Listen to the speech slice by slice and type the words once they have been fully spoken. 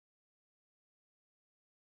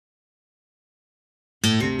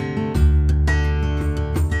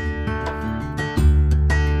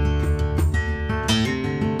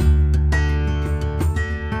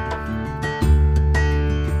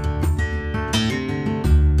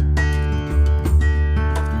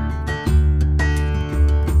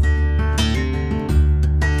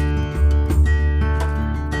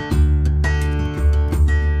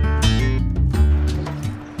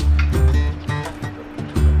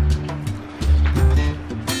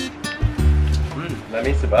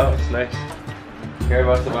means sabaw. It's nice.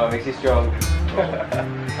 Carabao sabaw makes you strong.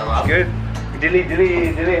 It's good. Dili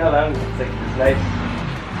halang. It's nice.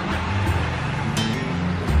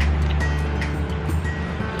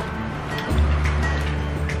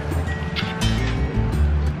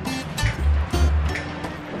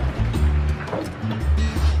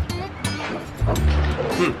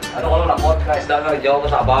 Ano ko lang nakot ka isda nga jaw ko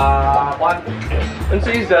sa bakwan. Ano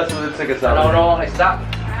sa isda sulit sa kasama? Ano ang isda?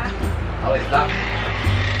 Ano isda?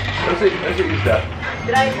 Ano sa isda?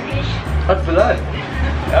 Dried fish. That's blood.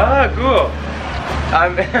 Ah, cool.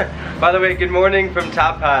 By the way, good morning from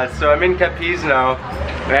Tapaz. So I'm in Capiz now,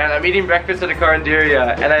 and I'm eating breakfast at a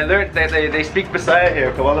carinderia, and I learned that they speak Bisaya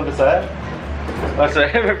here. Kawala Bisaya? Oh,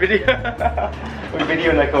 sorry, may video. May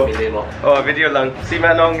video na ko. Oh, video lang. Si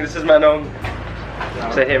Manong, this is Manong.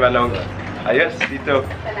 Say hey Manong. Ayos, dito.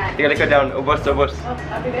 Tingnan ko down. Ubos.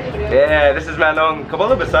 Yeah, this is Manong.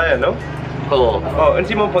 Kabalo Bisaya, no? Oo. Oh, ano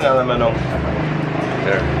si mong pangalan Manong?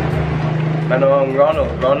 There. Manong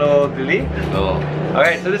Ronald Dili? Oo.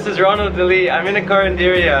 Alright, so this is Ronald Dili. I'm in a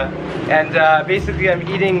carinderia, and basically I'm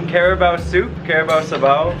eating carabao soup, carabao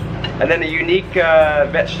sabaw, and then a unique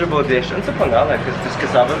vegetable dish. Ano sa pangalan? Just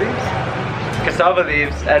cassava leaves? Cassava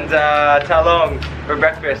leaves and talong for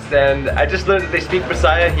breakfast, and I just learned that they speak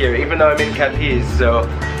Bisaya here, even though I'm in Capiz, so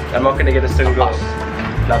I'm not gonna get a single.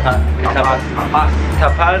 Tapaz,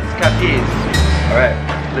 Capiz. Alright,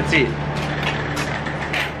 let's eat.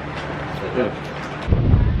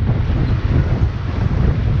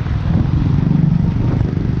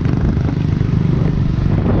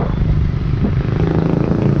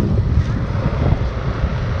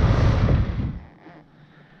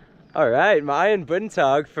 Alright, Maayan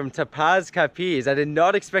Buntag from Tapaz, Capiz. I did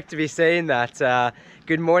not expect to be saying that.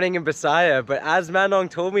 Good morning in Bisaya, but as Manong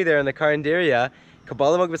told me there in the carinderia,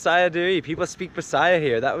 Kabalamag Bisaya Duri, people speak Bisaya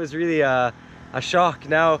here. That was really a shock.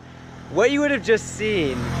 Now, what you would have just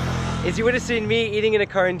seen is you would have seen me eating in a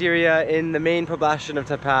carinderia in the main poblacion of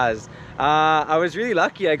Tapaz. I was really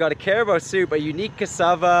lucky. I got a carabao soup, a unique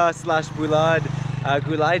cassava slash bulad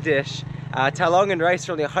gulai dish. Talong and rice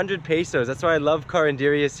for only 100 pesos. That's why I love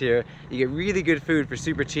carinderias here. You get really good food for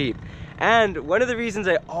super cheap. And one of the reasons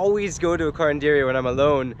I always go to a carinderia when I'm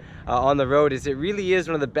alone on the road is it really is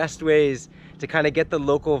one of the best ways to kind of get the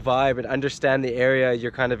local vibe and understand the area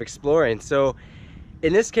you're kind of exploring. So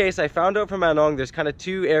in this case, I found out from Manong there's kind of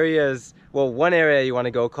two areas, well, one area you want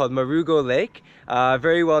to go called Marugo Lake,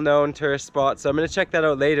 very well known tourist spot, so I'm going to check that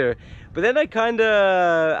out later. But then I kind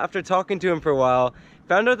of, after talking to him for a while,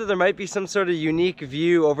 found out that there might be some sort of unique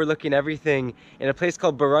view overlooking everything in a place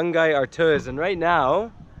called Barangay Artuz. And right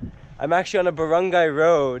now, I'm actually on a barangay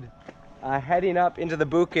road heading up into the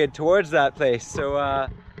bukid towards that place. So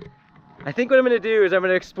I think what I'm going to do is I'm going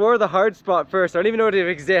to explore the hard spot first. I don't even know if it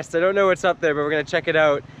exists. I don't know what's up there, but we're going to check it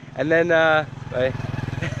out. And then,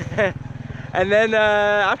 and then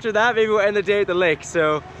after that, maybe we'll end the day at the lake.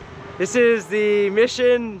 So this is the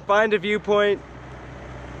mission, find a viewpoint,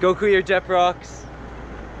 go clear Jep Rocks,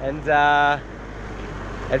 and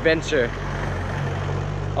adventure.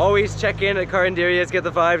 Always check in at carinderias, get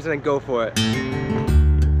the vibes, and then go for it.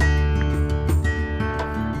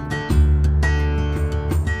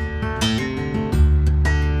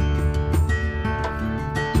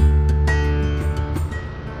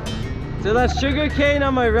 So that's sugar cane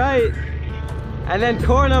on my right, and then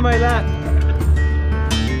corn on my left.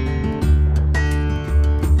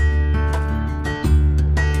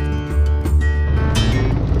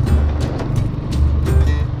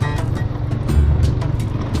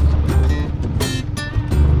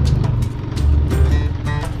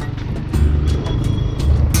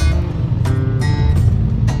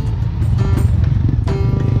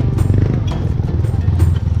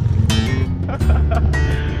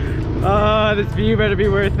 This view better be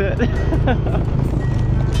worth it.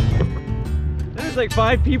 There's like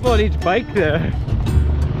 5 people on each bike there.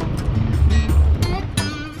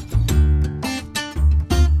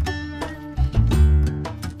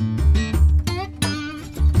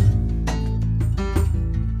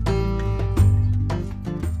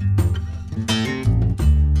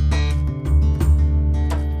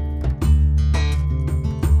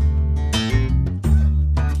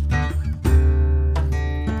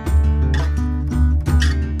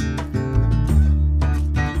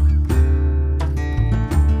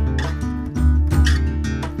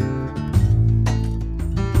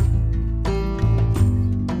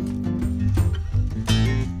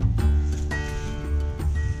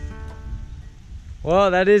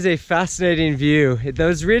 Well, that is a fascinating view.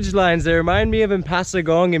 Those ridge lines, they remind me of in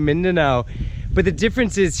Pasagong in Mindanao. But the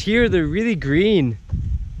difference is here, they're really green.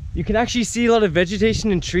 you can actually see a lot of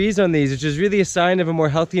vegetation and trees on these, which is really a sign of a more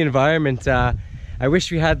healthy environment. I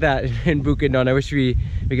wish we had that in Bukidnon. I wish we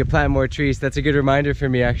could plant more trees. That's a good reminder for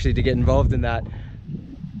me actually to get involved in that.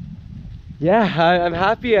 Yeah, I'm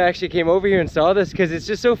happy I actually came over here and saw this, because it's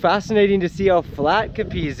just so fascinating to see how flat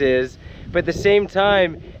Capiz is, but at the same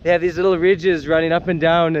time they have these little ridges running up and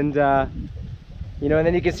down, and you know, and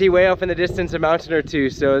then you can see way off in the distance a mountain or two.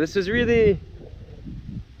 So this is really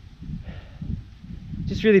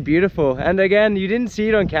just really beautiful. And again, you didn't see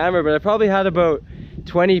it on camera, but I probably had about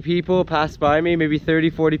 20 people pass by me, maybe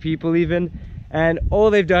 30-40 people even, and all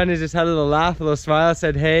they've done is just had a little laugh, a little smile,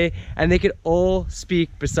 said hey, and they could all speak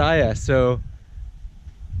Bisaya. So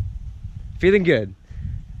feeling good.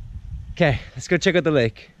 Okay, let's go check out the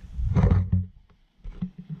lake.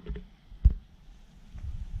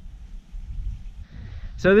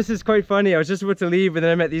 So this is quite funny. I was just about to leave, but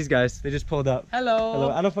then I met these guys. They just pulled up. Hello.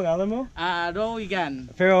 Hello. Ano pangalan mo?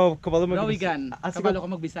 Rowigan. Pero kabalo mo. Rowigan. Kabalo ko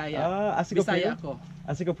mag-Bisaya. Bisaya ako.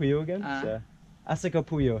 Asa ka puyo again? Asa ka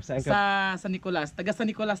puyo? Saan ka? Sa Nicolas. Taga sa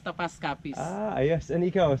Nicolas, Tapaz, Capiz. Ayos. And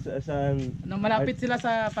ikaw? Saan? No, malapit sila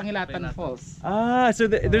sa Pangilatan Falls. So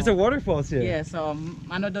there's a waterfalls here? Yeah, so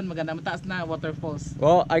ano doon maganda. Mataas na waterfalls.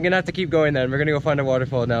 Well, I'm gonna have to keep going then. We're gonna go find a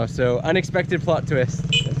waterfall now. So unexpected plot twist.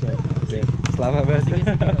 That's right. Salamat.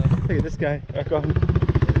 Look at this guy.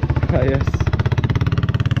 Yes.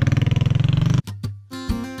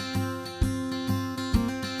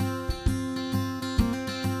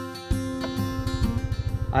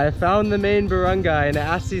 I found the main barangay and I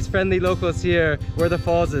asked these friendly locals here where the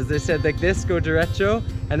falls is. They said like this, go derecho,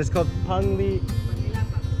 and it's called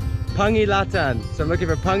Pangilatan. So I'm looking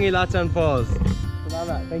for Pangilatan Falls.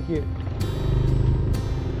 Salamat, thank you.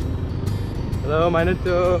 Hello,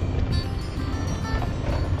 Manuto.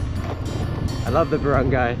 I love the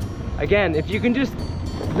barangay. Again, if you can just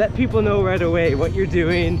let people know right away what you're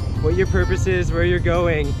doing, what your purpose is, where you're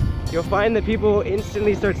going, you'll find that people will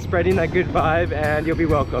instantly start spreading that good vibe and you'll be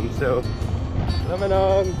welcome. So,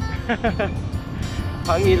 Lamanong!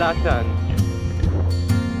 Pangilatan.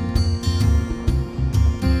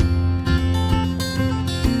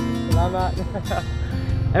 Salamat.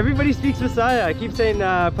 Everybody speaks Bisaya. I keep saying,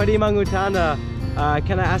 Pwede mangutana,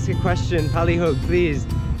 can I ask a question? Palihog, please.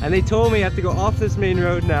 And they told me I have to go off this main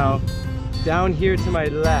road now, down here to my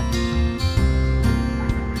left.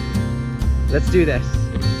 Let's do this.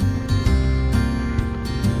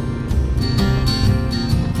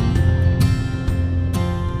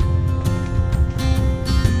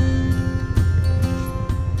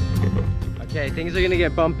 Okay, things are gonna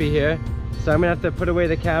get bumpy here, so I'm gonna have to put away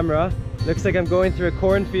the camera. Looks like I'm going through a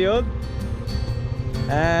cornfield,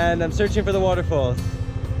 and I'm searching for the waterfalls.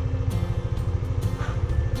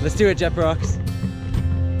 Let's do it, Jet Rocks.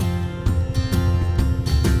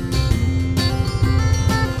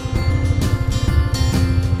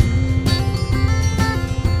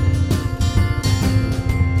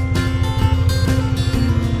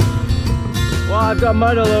 Well, I've got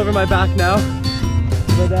mud all over my back now,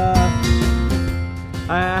 but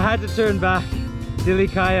I had to turn back.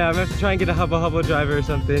 Dili kaya. I'm gonna have to try and get a hubba driver or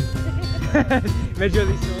something. Medyo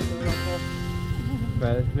liso.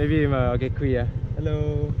 Well, maybe I'll get Kuya.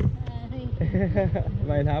 Hello.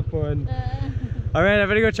 Mine hapon. Alright, I'm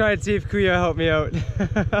gonna go try and see if Kuya helped me out.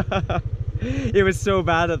 It was so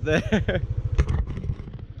bad up there.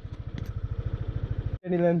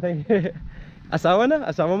 Jenny Lynn, thank you. Asawa na?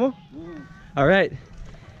 Asawa mo? Alright.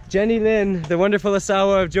 Jenny Lynn, the wonderful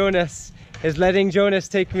asawa of Jonas, is letting Jonas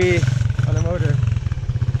take me on a motor.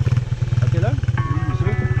 Okay lang?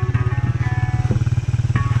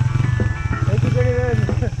 Thank you, Jenny Lynn.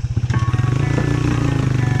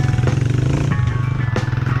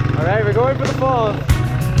 Alright, we're going for the falls.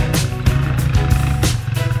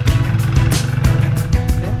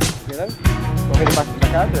 Okay lang? Want me to pass the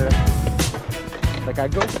lakad or? Lakad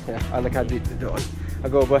go? Yeah, on lakad dito doon. I'll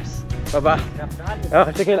go, boss. Bye-bye. Oh,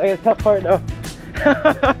 it's okay, it's a tough part now.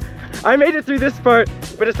 I made it through this part,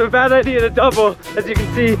 but it's a bad idea to double, as you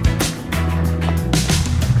can see.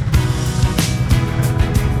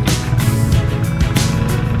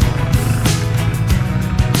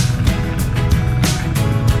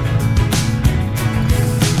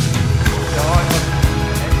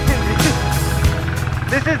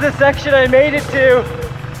 This is the section I made it to,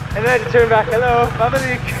 and then I had to turn back. Hello,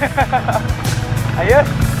 Babalik. Ayos.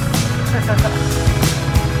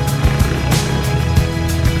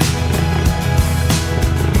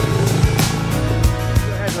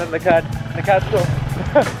 Go ahead, let the cat go.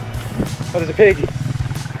 Oh, there's a pig.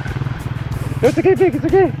 No, it's okay, pig, it's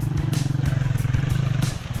okay.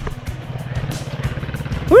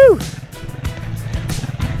 Woo!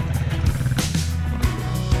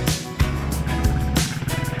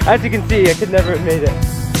 As you can see, I could never have made it.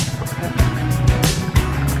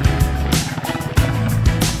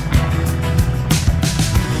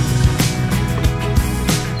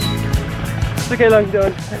 It's okay lang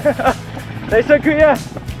doon. Nice one, Kuya!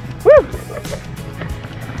 Woo!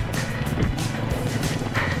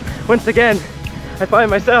 Once again, I find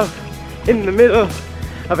myself in the middle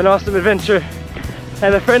of an awesome adventure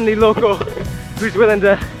and a friendly local who's willing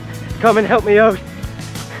to come and help me out.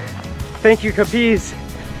 Thank you, Capiz,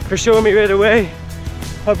 for showing me right away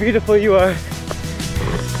how beautiful you are.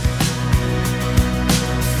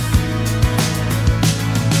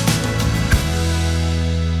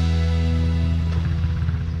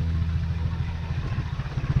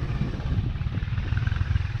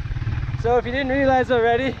 So if you didn't realize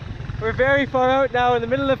already, we're very far out now in the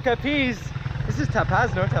middle of Capiz. This is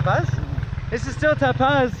Tapaz, no? Tapaz? This is still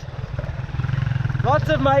Tapaz. Lots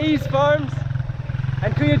of maize farms.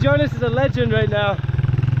 And Kuya Jonas is a legend right now.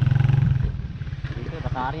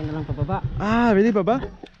 Ah, really, Baba?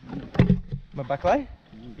 Mabaklay?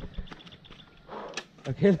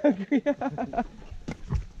 Okay lang, Kuya.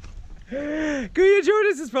 Kuya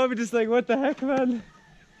Jonas is probably just like, what the heck, man?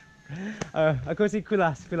 Ako si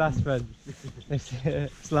Kulas friend.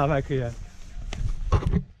 Salamat, Kuya.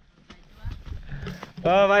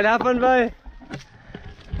 Oh, might happen, bye.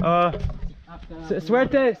 Oh,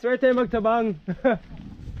 swerte magtabang.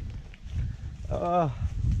 Oh.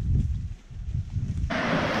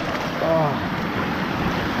 Oh.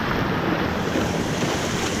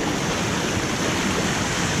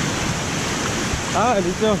 Ah,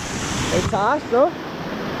 dito. May taas, no?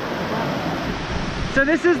 So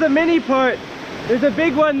this is the mini part. There's a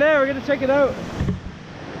big one there. We're gonna check it out.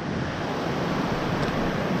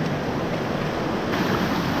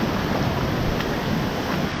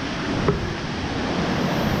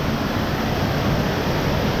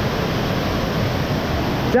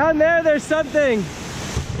 Down there, there's something.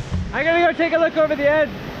 I'm gonna go take a look over the edge.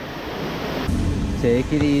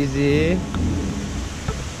 Take it easy.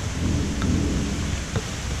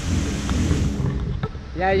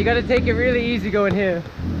 Yeah, you gotta take it really easy going here.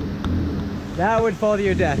 That would fall to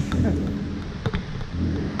your death.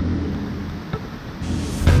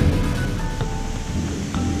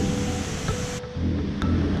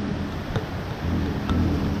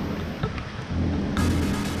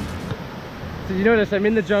 So you notice I'm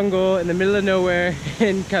in the jungle in the middle of nowhere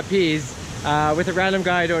in Capiz with a random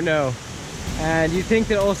guy I don't know. And you think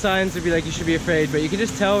that all signs would be like you should be afraid, but you can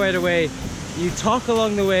just tell right away. You talk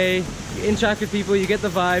along the way, you interact with people, you get the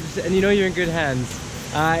vibes, and you know you're in good hands.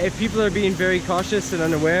 If people are being very cautious and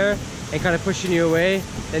unaware and kind of pushing you away,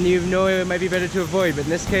 then you know it might be better to avoid, but in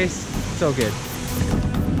this case, it's all good.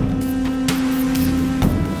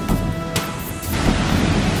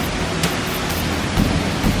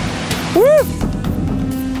 Woo!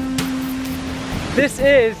 This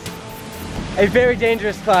is a very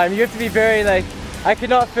dangerous climb. You have to be very I could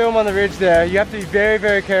not film on the ridge there. You have to be very,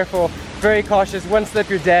 very careful, very cautious. One slip,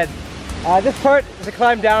 you're dead. This part is a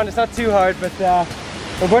climb down. It's not too hard, but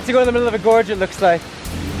we're about to go in the middle of a gorge, it looks like.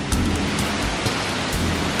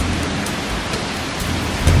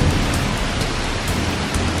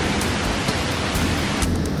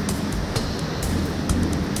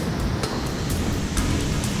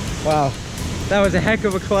 Wow, that was a heck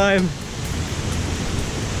of a climb.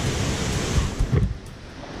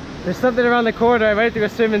 There's something around the corner. I might have to go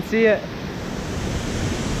swim and see it.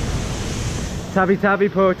 Tabi tabi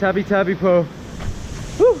po, tabi tabi po.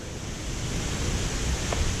 Woo!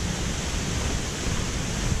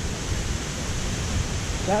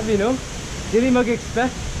 Sabi, no? Dili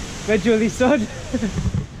mag-expect. Medyo lisod.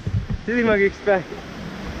 Dili mag-expect.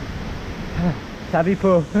 Tabi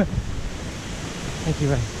po. Thank you,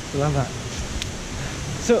 man. Salamat.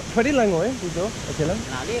 So, pwede lang mo dito? Okay lang?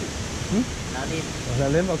 Lalim. Lalim. Oh,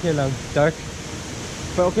 lalim? Okay lang. Dark.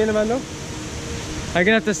 But okay naman, no? I'm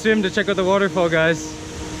gonna have to swim to check out the waterfall, guys.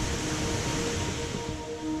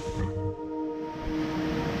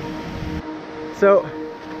 So,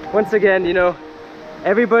 once again, you know,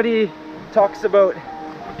 everybody talks about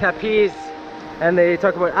Capiz and they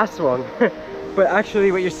talk about Aswang. But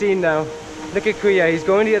actually what you're seeing now, look at Kuya, he's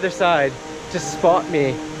going to the other side to spot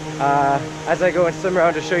me as I go and swim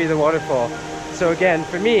around to show you the waterfall. So again,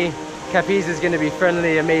 for me, Capiz is going to be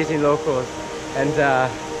friendly, amazing locals and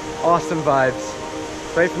awesome vibes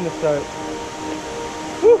right from the start.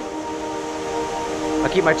 Woo! I'll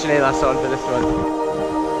keep my chinelas on for this one.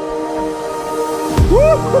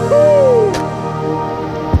 Woo-hoo-hoo!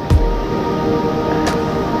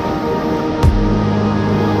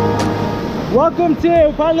 Welcome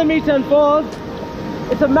to Panlamitan Falls.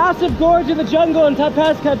 It's a massive gorge in the jungle in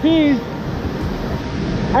Tapaz, Capiz.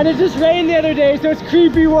 And it just rained the other day, so it's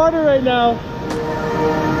creepy water right now.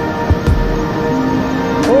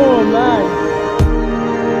 Oh man.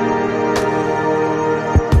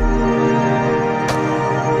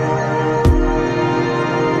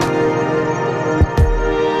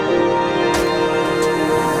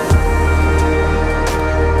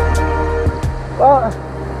 Well,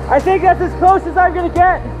 I think that's as close as I'm gonna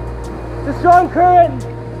get. It's a strong current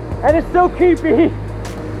and it's so creepy.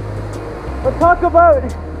 But talk about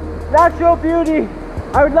natural beauty.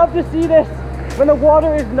 I would love to see this when the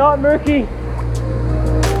water is not murky.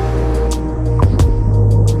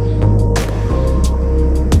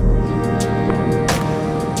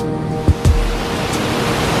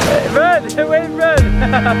 Run! Wait, run!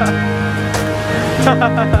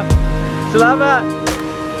 Salamat!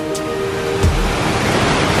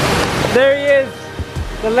 There he is,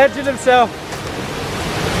 the legend himself.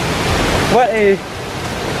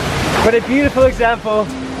 What a beautiful example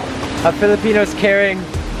of Filipinos caring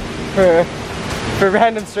for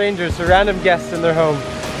random strangers, for random guests in their home.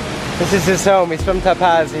 This is his home. He's from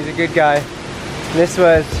Tapaz. He's a good guy. And this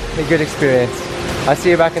was a good experience. I'll see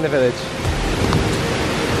you back in the village.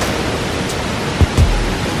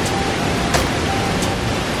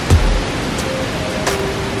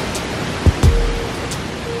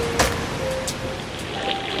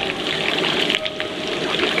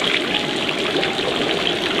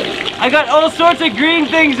 I got all sorts of green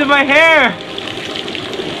things in my hair!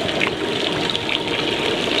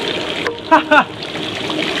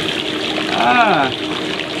 Ah.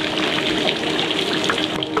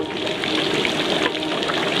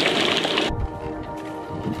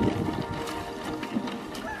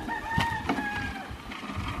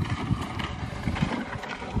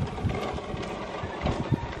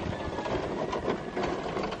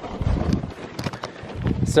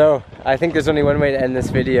 So, I think there's only one way to end this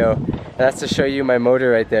video, and that's to show you my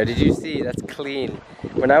motor right there. Did you see? That's clean.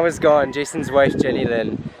 When I was gone, Jason's wife, Jenny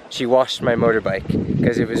Lynn, she washed my motorbike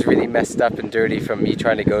because it was really messed up and dirty from me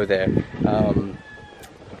trying to go there.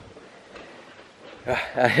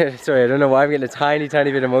 Sorry, I don't know why I'm getting a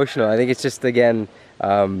tiny bit emotional. I think it's just, again,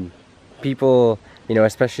 people, you know,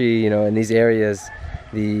 especially, you know, in these areas,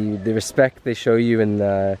 the respect they show you and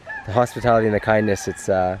the hospitality and the kindness, it's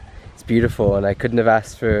beautiful, and I couldn't have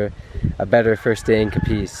asked for a better first day in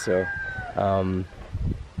Capiz. So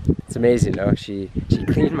it's amazing, you know. She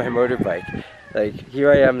cleaned my motorbike. Like,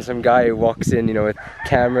 here I am, some guy who walks in, you know, with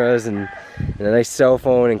cameras and a nice cell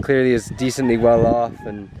phone, and clearly is decently well off,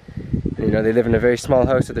 and you know, they live in a very small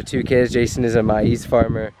house with their 2 kids. Jason is a maize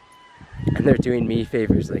farmer, and they're doing me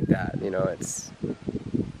favors like that. You know, it's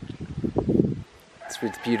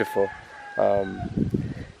beautiful.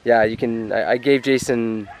 Yeah, you can. I gave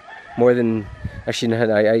Jason more than, actually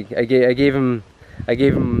no, I gave him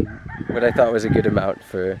what I thought was a good amount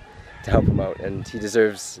to help him out, and he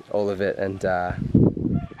deserves all of it. And I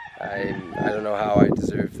don't know how I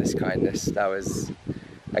deserve this kindness. That was,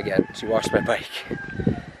 again, she washed my bike.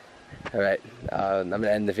 All right, I'm gonna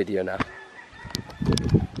end the video now.